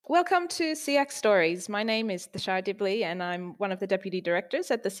Welcome to SEAC Stories. My name is Thashar Dibley and I'm one of the Deputy Directors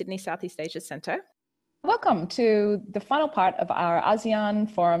at the Sydney Southeast Asia Centre. Welcome to the final part of our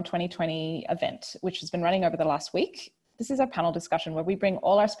ASEAN Forum 2020 event, which has been running over the last week. This is a panel discussion where we bring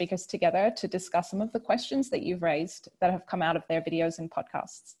all our speakers together to discuss some of the questions that you've raised that have come out of their videos and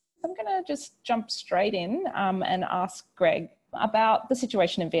podcasts. I'm going to just jump straight in and ask Greg about the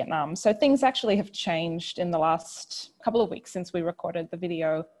situation in Vietnam. So things actually have changed in the last couple of weeks since we recorded the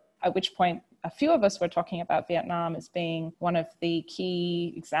video, at which point a few of us were talking about Vietnam as being one of the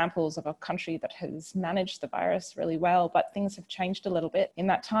key examples of a country that has managed the virus really well, but things have changed a little bit in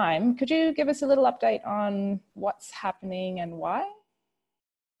that time. Could you give us a little update on what's happening and why?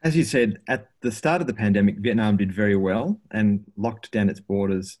 As you said, at the start of the pandemic, Vietnam did very well and locked down its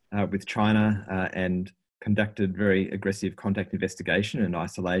borders with China and conducted very aggressive contact investigation and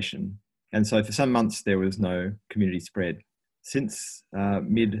isolation. And so for some months, there was no community spread. Since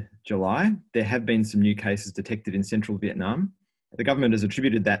mid-July, there have been some new cases detected in central Vietnam. The government has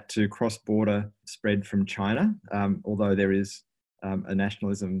attributed that to cross-border spread from China, although there is a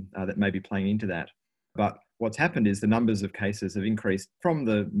nationalism that may be playing into that. But what's happened is the numbers of cases have increased from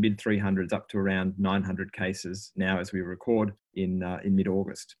the mid-300s up to around 900 cases now as we record in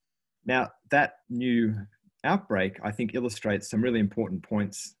mid-August. Now, that new outbreak, I think, illustrates some really important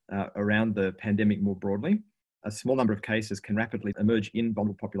points around the pandemic more broadly. A small number of cases can rapidly emerge in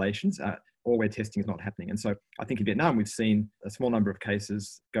vulnerable populations or where testing is not happening. And so I think in Vietnam, we've seen a small number of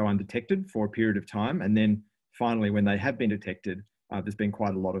cases go undetected for a period of time. And then finally, when they have been detected, there's been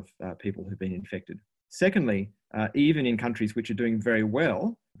quite a lot of people who've been infected. Secondly, even in countries which are doing very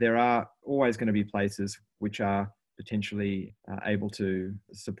well, there are always going to be places which are potentially able to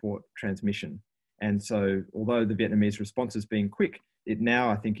support transmission. And so although the Vietnamese response has been quick, it now,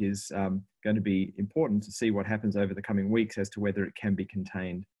 I think, is going to be important to see what happens over the coming weeks as to whether it can be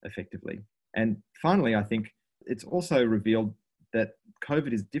contained effectively. And finally, I think it's also revealed that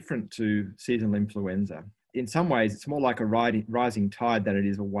COVID is different to seasonal influenza. In some ways, it's more like a rising tide than it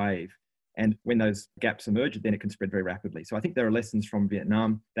is a wave. And when those gaps emerge, then it can spread very rapidly. So I think there are lessons from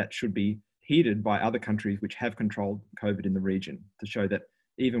Vietnam that should be heeded by other countries which have controlled COVID in the region to show that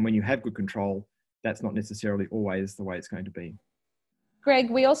even when you have good control, that's not necessarily always the way it's going to be.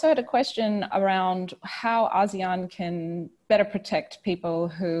 Greg, we also had a question around how ASEAN can better protect people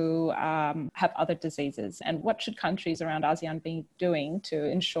who have other diseases, and what should countries around ASEAN be doing to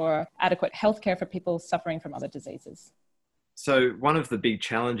ensure adequate healthcare for people suffering from other diseases? So one of the big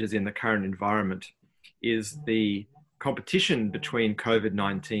challenges in the current environment is the competition between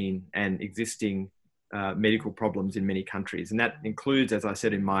COVID-19 and existing medical problems in many countries. And that includes, as I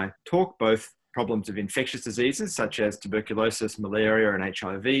said in my talk, both problems of infectious diseases such as tuberculosis, malaria and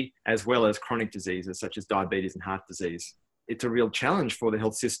HIV, as well as chronic diseases such as diabetes and heart disease. It's a real challenge for the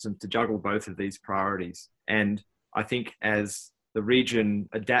health system to juggle both of these priorities. And I think as the region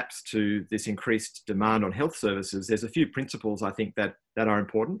adapts to this increased demand on health services, there's a few principles I think that are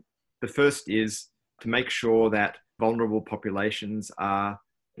important. The first is to make sure that vulnerable populations are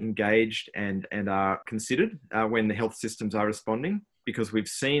engaged and are considered when the health systems are responding, because we've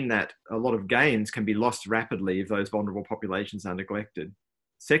seen that a lot of gains can be lost rapidly if those vulnerable populations are neglected.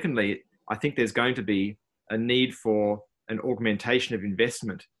 Secondly, I think there's going to be a need for an augmentation of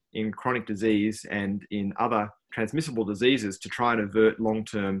investment in chronic disease and in other transmissible diseases to try and avert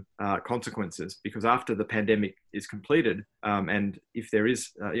long-term consequences, because after the pandemic is completed, and if there is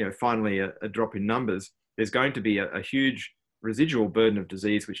finally a drop in numbers, there's going to be a huge residual burden of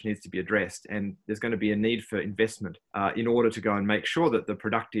disease which needs to be addressed, and there's going to be a need for investment in order to go and make sure that the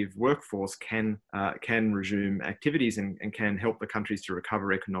productive workforce can resume activities and can help the countries to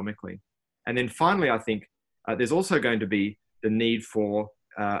recover economically. And then finally, I think there's also going to be the need for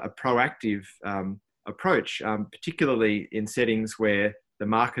a proactive approach, particularly in settings where the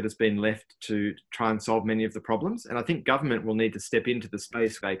market has been left to try and solve many of the problems. And I think government will need to step into the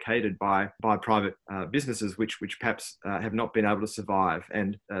space vacated by private businesses, which perhaps have not been able to survive.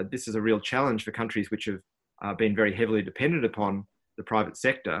 And this is a real challenge for countries which have been very heavily dependent upon the private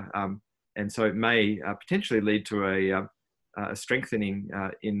sector. And so it may potentially lead to a strengthening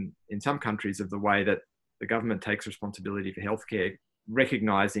in some countries of the way that the government takes responsibility for healthcare,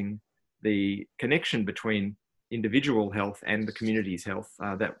 recognising the connection between individual health and the community's health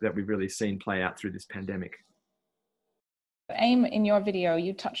that we've really seen play out through this pandemic. Aim, in your video,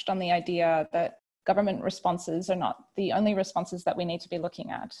 you touched on the idea that government responses are not the only responses that we need to be looking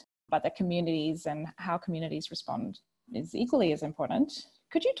at, but that communities and how communities respond is equally as important.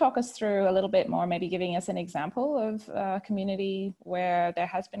 Could you talk us through a little bit more, maybe giving us an example of a community where there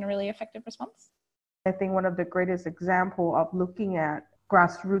has been a really effective response? I think one of the greatest example of looking at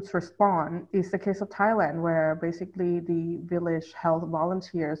grassroots respond is the case of Thailand, where basically the village health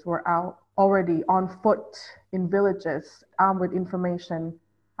volunteers were out already on foot in villages, armed with information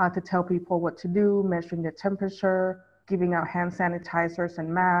to tell people what to do, measuring their temperature, giving out hand sanitizers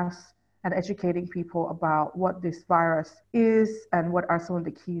and masks, and educating people about what this virus is and what are some of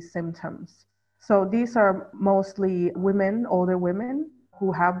the key symptoms. So these are mostly women, older women,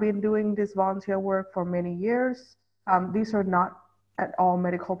 who have been doing this volunteer work for many years. These are not at all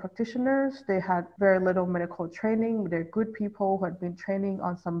medical practitioners. They had very little medical training. They're good people who had been training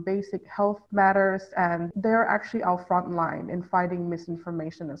on some basic health matters, and they're actually our front line in fighting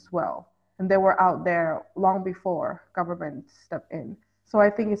misinformation as well. And they were out there long before government stepped in. So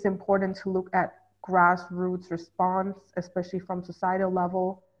I think it's important to look at grassroots response, especially from societal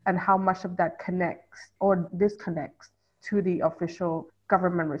level, and how much of that connects or disconnects to the official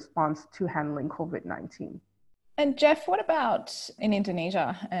government response to handling COVID-19. And Jeff, what about in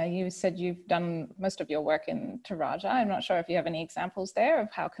Indonesia? You said you've done most of your work in Toraja. I'm not sure if you have any examples there of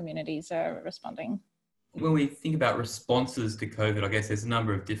how communities are responding. When we think about responses to COVID, I guess there's a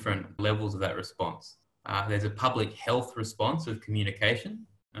number of different levels of that response. There's a public health response of communication,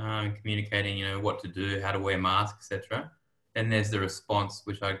 communicating, what to do, how to wear masks, etc. Then there's the response,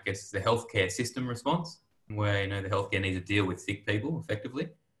 which I guess is the healthcare system response, where, the healthcare needs to deal with sick people effectively.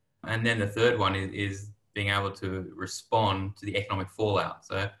 And then the third one is being able to respond to the economic fallout.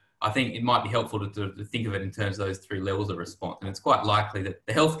 So I think it might be helpful to think of it in terms of those three levels of response. And it's quite likely that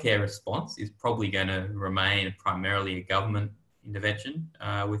the healthcare response is probably going to remain primarily a government intervention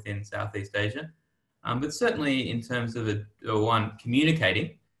within Southeast Asia. But certainly in terms of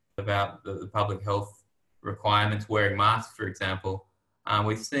communicating about the public health requirements, wearing masks, for example,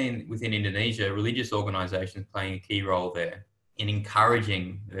 we've seen within Indonesia, religious organisations playing a key role there in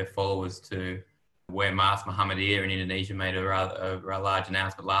encouraging their followers to wear masks. Muhammadiyah in Indonesia made a rather large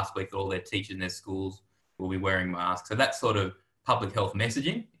announcement last week that all their teachers in their schools will be wearing masks. So that sort of public health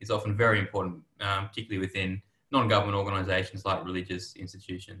messaging is often very important, particularly within non-government organisations like religious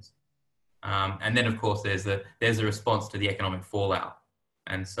institutions. And then, of course, there's a response to the economic fallout.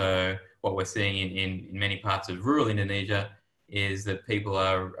 And so what we're seeing in many parts of rural Indonesia is that people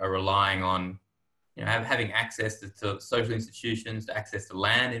are relying on having access to social institutions, to access to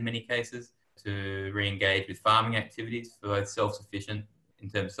land in many cases, to re-engage with farming activities for both self-sufficient in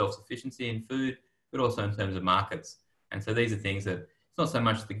terms of self-sufficiency in food, but also in terms of markets. And so these are things that it's not so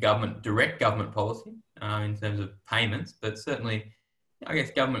much the direct government policy in terms of payments, but certainly, I guess,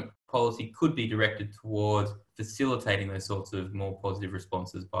 government policy could be directed towards facilitating those sorts of more positive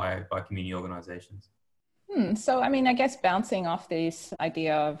responses by community organisations. So, I guess bouncing off this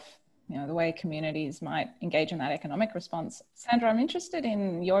idea of the way communities might engage in that economic response. Sandra, I'm interested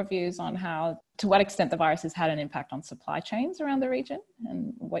in your views on to what extent the virus has had an impact on supply chains around the region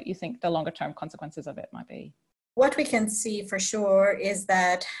and what you think the longer term consequences of it might be. What we can see for sure is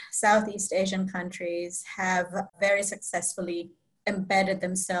that Southeast Asian countries have very successfully embedded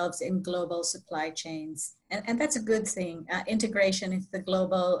themselves in global supply chains. And that's a good thing. Integration into the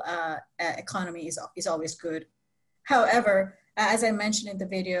global economy is always good. However, as I mentioned in the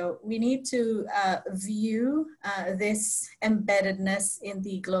video, we need to view this embeddedness in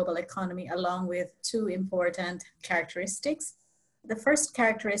the global economy along with two important characteristics. The first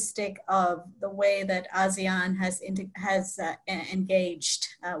characteristic of the way that ASEAN has engaged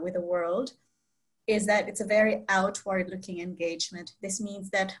with the world is that it's a very outward-looking engagement. This means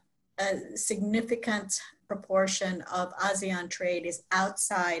that a significant proportion of ASEAN trade is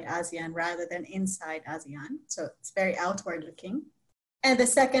outside ASEAN rather than inside ASEAN. So it's very outward looking. And the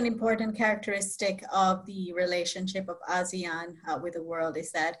second important characteristic of the relationship of ASEAN with the world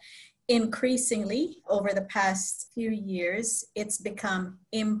is that increasingly over the past few years, it's become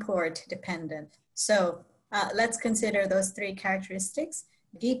import dependent. So let's consider those three characteristics: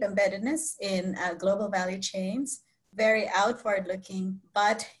 deep embeddedness in global value chains, very outward looking,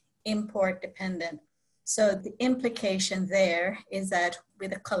 but import dependent. So the implication there is that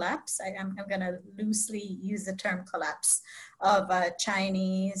with a collapse, I'm going to loosely use the term collapse, of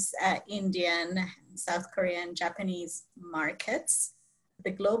Chinese, Indian, South Korean, Japanese markets,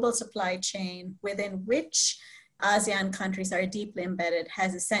 the global supply chain within which ASEAN countries are deeply embedded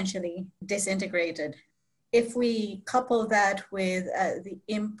has essentially disintegrated. If we couple that with the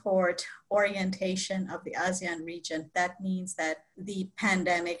import orientation of the ASEAN region, that means that the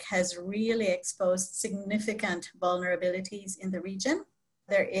pandemic has really exposed significant vulnerabilities in the region.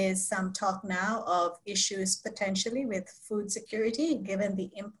 There is some talk now of issues potentially with food security, given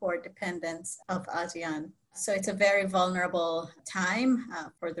the import dependence of ASEAN. So it's a very vulnerable time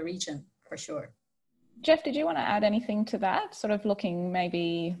for the region, for sure. Jeff, did you want to add anything to that? Sort of looking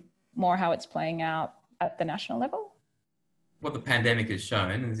maybe more how it's playing out at the national level? What the pandemic has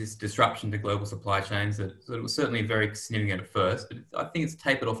shown is this disruption to global supply chains that it was certainly very significant at first, but I think it's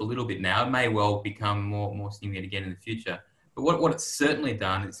tapered off a little bit now. It may well become more significant again in the future. But what it's certainly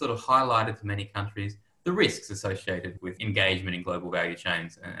done, it's sort of highlighted to many countries the risks associated with engagement in global value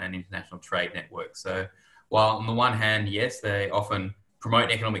chains and international trade networks. So while on the one hand, yes, they often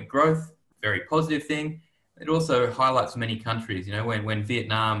promote economic growth, very positive thing, it also highlights many countries, when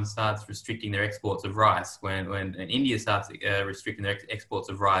Vietnam starts restricting their exports of rice, when India starts restricting their exports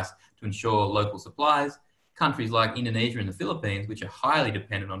of rice to ensure local supplies, countries like Indonesia and the Philippines, which are highly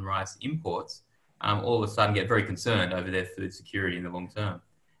dependent on rice imports, all of a sudden get very concerned over their food security in the long term.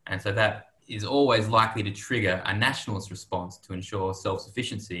 And so that is always likely to trigger a nationalist response to ensure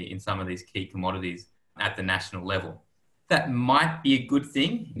self-sufficiency in some of these key commodities at the national level. That might be a good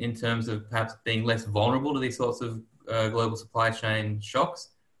thing in terms of perhaps being less vulnerable to these sorts of global supply chain shocks.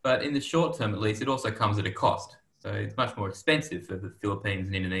 But in the short term, at least, it also comes at a cost. So it's much more expensive for the Philippines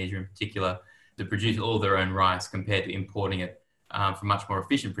and Indonesia in particular to produce all their own rice compared to importing it from much more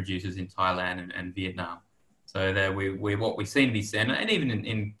efficient producers in Thailand and Vietnam. So that what we seem to be seeing, and even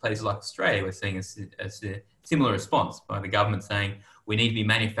in places like Australia, we're seeing a similar response by the government saying we need to be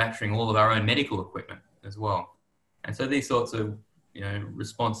manufacturing all of our own medical equipment as well. And so these sorts of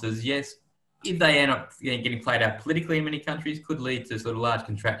responses, yes, if they end up getting played out politically in many countries, could lead to sort of large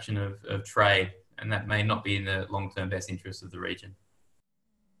contraction of trade, and that may not be in the long-term best interests of the region.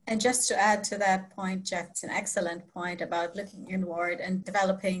 And just to add to that point, Jeff, it's an excellent point about looking inward and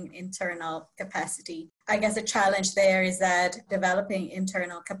developing internal capacity. I guess the challenge there is that developing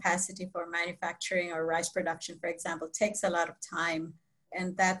internal capacity for manufacturing or rice production, for example, takes a lot of time.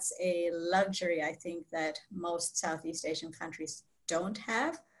 And that's a luxury, I think, that most Southeast Asian countries don't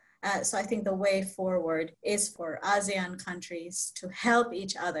have. So I think the way forward is for ASEAN countries to help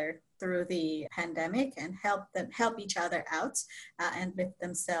each other through the pandemic and help each other out and lift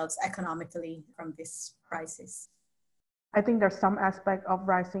themselves economically from this crisis. I think there's some aspect of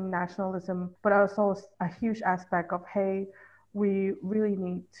rising nationalism, but also a huge aspect of, hey, we really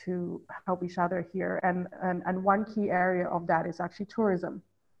need to help each other here. And one key area of that is actually tourism.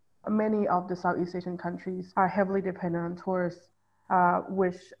 Many of the Southeast Asian countries are heavily dependent on tourists,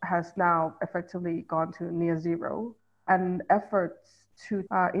 which has now effectively gone to near zero. And efforts to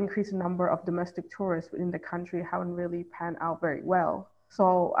increase the number of domestic tourists within the country haven't really panned out very well.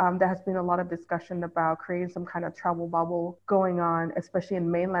 So there has been a lot of discussion about creating some kind of travel bubble going on, especially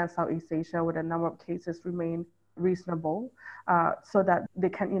in mainland Southeast Asia, where the number of cases remain reasonable, so that they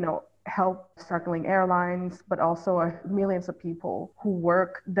can, help struggling airlines, but also millions of people who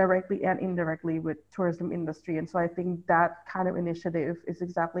work directly and indirectly with tourism industry. And so I think that kind of initiative is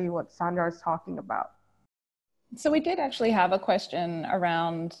exactly what Sandra is talking about. So we did actually have a question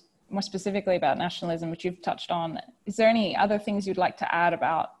around, more specifically about nationalism, which you've touched on. Is there any other things you'd like to add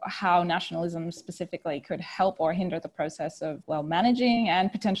about how nationalism specifically could help or hinder the process of, managing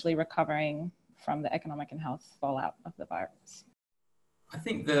and potentially recovering from the economic and health fallout of the virus? I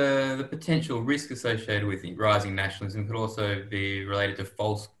think the potential risk associated with rising nationalism could also be related to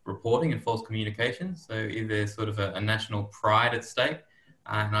false reporting and false communication. So if there's sort of a national pride at stake,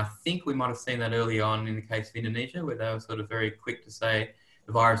 and I think we might have seen that early on in the case of Indonesia, where they were sort of very quick to say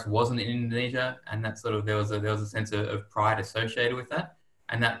the virus wasn't in Indonesia, and that sort of there was a sense of pride associated with that,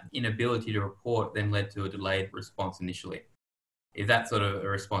 and that inability to report then led to a delayed response initially. If that sort of a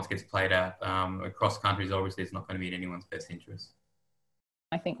response gets played out across countries, obviously it's not going to be in anyone's best interest.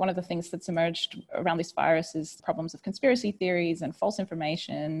 I think one of the things that's emerged around this virus is problems of conspiracy theories and false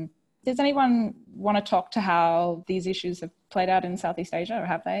information. Does anyone want to talk to how these issues have played out in Southeast Asia, or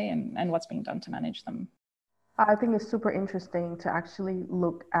have they, and what's being done to manage them? I think it's super interesting to actually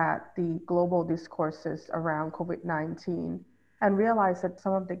look at the global discourses around COVID-19 and realize that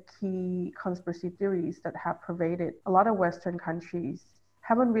some of the key conspiracy theories that have pervaded a lot of Western countries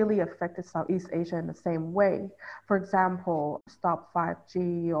haven't really affected Southeast Asia in the same way. For example, stop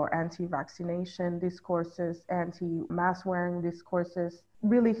 5G or anti-vaccination discourses, anti-mask wearing discourses,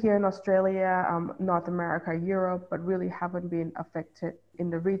 really here in Australia, North America, Europe, but really haven't been affected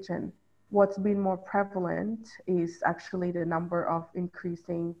in the region. What's been more prevalent is actually the number of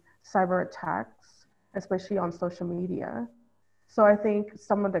increasing cyber attacks, especially on social media. So I think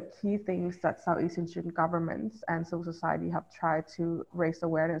some of the key things that Southeast Asian governments and civil society have tried to raise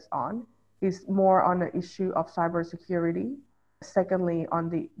awareness on is more on the issue of cybersecurity. Secondly, on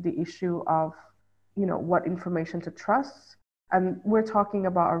the issue of, what information to trust. And we're talking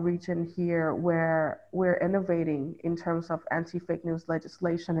about a region here where we're innovating in terms of anti-fake news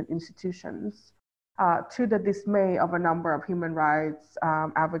legislation and institutions. to the dismay of a number of human rights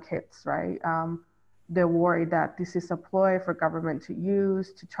advocates, right? They're worried that this is a ploy for government to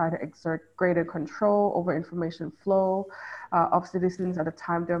use to try to exert greater control over information flow of citizens at the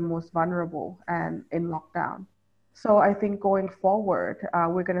time they're most vulnerable and in lockdown. So I think going forward,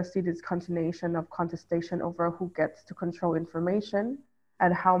 we're going to see this continuation of contestation over who gets to control information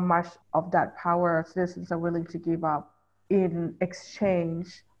and how much of that power citizens are willing to give up in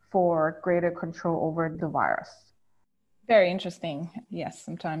exchange for greater control over the virus. Very interesting. Yes,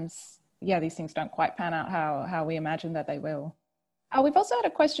 sometimes, these things don't quite pan out how we imagine that they will. We've also had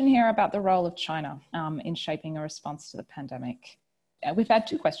a question here about the role of China in shaping a response to the pandemic. We've had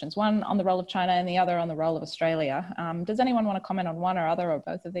two questions, one on the role of China and the other on the role of Australia. Does anyone want to comment on one or other or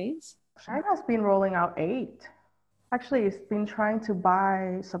both of these? China's been rolling out aid. Actually, it's been trying to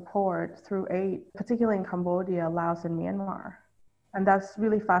buy support through aid, particularly in Cambodia, Laos, and Myanmar. And that's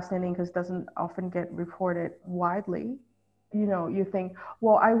really fascinating because it doesn't often get reported widely. You know, you think,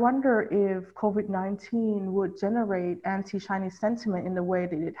 well, I wonder if COVID-19 would generate anti-Chinese sentiment in the way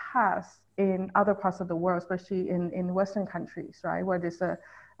that it has in other parts of the world, especially in Western countries, right, where there's an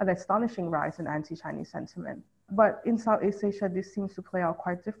astonishing rise in anti-Chinese sentiment. But in Southeast Asia, this seems to play out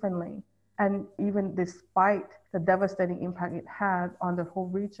quite differently. And even despite the devastating impact it had on the whole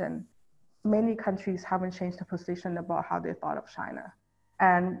region, many countries haven't changed their position about how they thought of China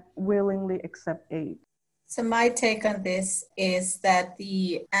and willingly accept aid. So my take on this is that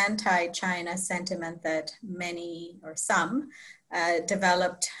the anti-China sentiment that many or some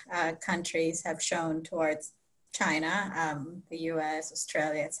developed countries have shown towards China, the US,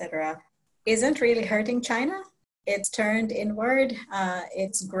 Australia, etc., isn't really hurting China. It's turned inward,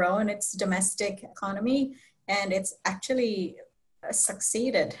 it's grown its domestic economy, and it's actually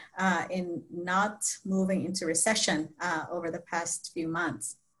succeeded in not moving into recession over the past few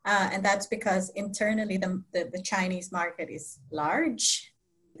months. And that's because internally the Chinese market is large.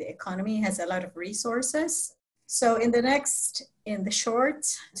 The economy has a lot of resources. So in the short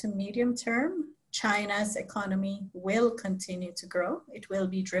to medium term, China's economy will continue to grow. It will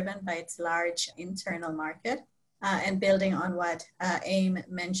be driven by its large internal market. And building on what Aim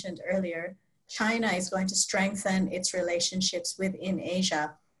mentioned earlier, China is going to strengthen its relationships within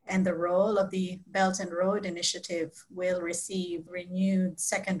Asia, and the role of the Belt and Road Initiative will receive renewed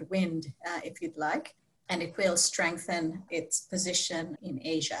second wind, if you'd like, and it will strengthen its position in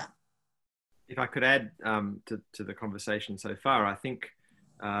Asia. If I could add to the conversation so far, I think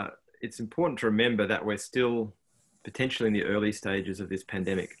it's important to remember that we're still potentially in the early stages of this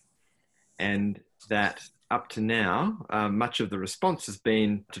pandemic, and that up to now, much of the response has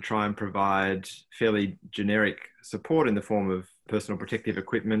been to try and provide fairly generic support in the form of personal protective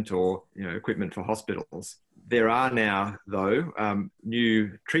equipment or equipment for hospitals. There are now, though,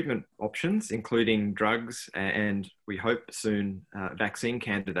 new treatment options, including drugs and we hope soon vaccine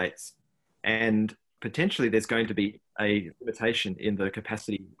candidates. And potentially there's going to be a limitation in the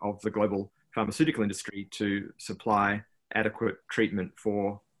capacity of the global pharmaceutical industry to supply adequate treatment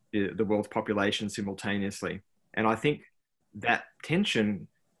for the world's population simultaneously. And I think that tension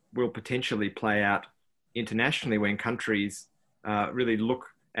will potentially play out internationally when countries really look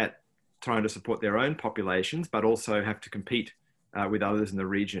at trying to support their own populations, but also have to compete with others in the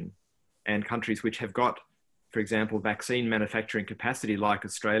region. And countries which have got, for example, vaccine manufacturing capacity like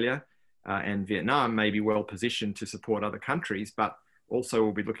Australia and Vietnam may be well positioned to support other countries, but also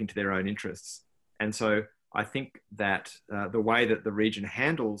will be looking to their own interests. And so I think that the way that the region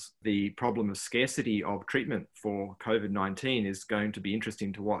handles the problem of scarcity of treatment for COVID-19 is going to be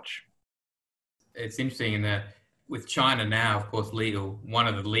interesting to watch. It's interesting in that with China now, of course, one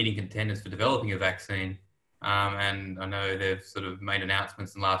of the leading contenders for developing a vaccine, and I know they've sort of made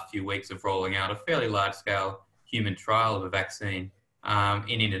announcements in the last few weeks of rolling out a fairly large-scale human trial of a vaccine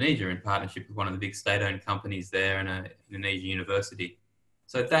in Indonesia in partnership with one of the big state-owned companies there and an Indonesia university.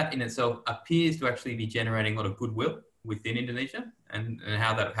 So that in itself appears to actually be generating a lot of goodwill within Indonesia, and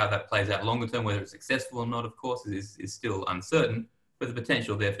how that plays out longer term, whether it's successful or not, of course, is still uncertain. But the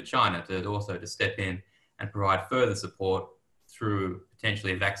potential there for China to step in and provide further support through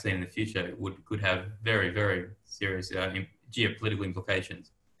potentially a vaccine in the future could have very, very serious geopolitical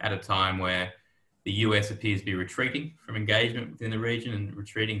implications at a time where the US appears to be retreating from engagement within the region and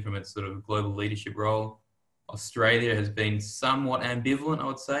retreating from its sort of global leadership role. Australia has been somewhat ambivalent, I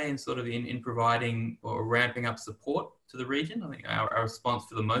would say, in providing or ramping up support to the region. I think our response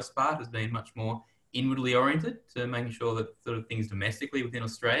for the most part has been much more inwardly oriented to making sure that sort of things domestically within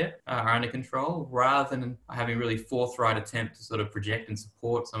Australia are under control, rather than having really forthright attempt to sort of project and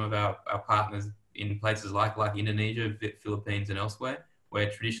support some of our partners in places like Indonesia, Philippines and elsewhere, where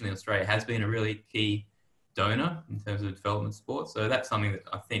traditionally Australia has been a really key donor in terms of development support. So that's something that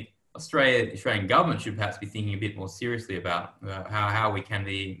I think Australian government should perhaps be thinking a bit more seriously about how we can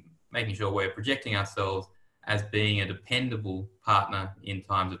be making sure we're projecting ourselves as being a dependable partner in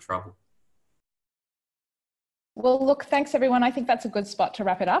times of trouble. Well, look, thanks everyone. I think that's a good spot to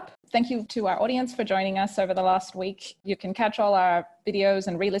wrap it up. Thank you to our audience for joining us over the last week. You can catch all our videos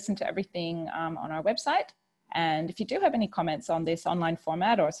and re-listen to everything on our website. And if you do have any comments on this online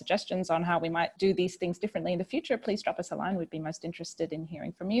format or suggestions on how we might do these things differently in the future, please drop us a line. We'd be most interested in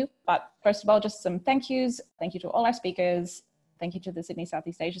hearing from you. But first of all, just some thank yous. Thank you to all our speakers. Thank you to the Sydney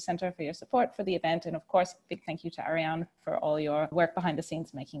Southeast Asia Centre for your support for the event. And of course, big thank you to Ariane for all your work behind the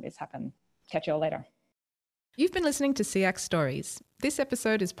scenes making this happen. Catch you all later. You've been listening to SEAC Stories. This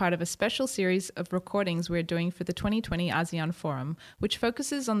episode is part of a special series of recordings we're doing for the 2020 ASEAN Forum, which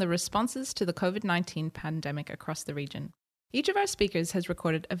focuses on the responses to the COVID-19 pandemic across the region. Each of our speakers has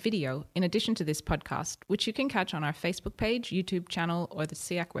recorded a video in addition to this podcast, which you can catch on our Facebook page, YouTube channel, or the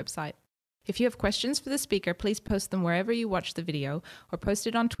SEAC website. If you have questions for the speaker, please post them wherever you watch the video or post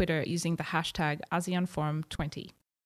it on Twitter using the hashtag ASEANForum20.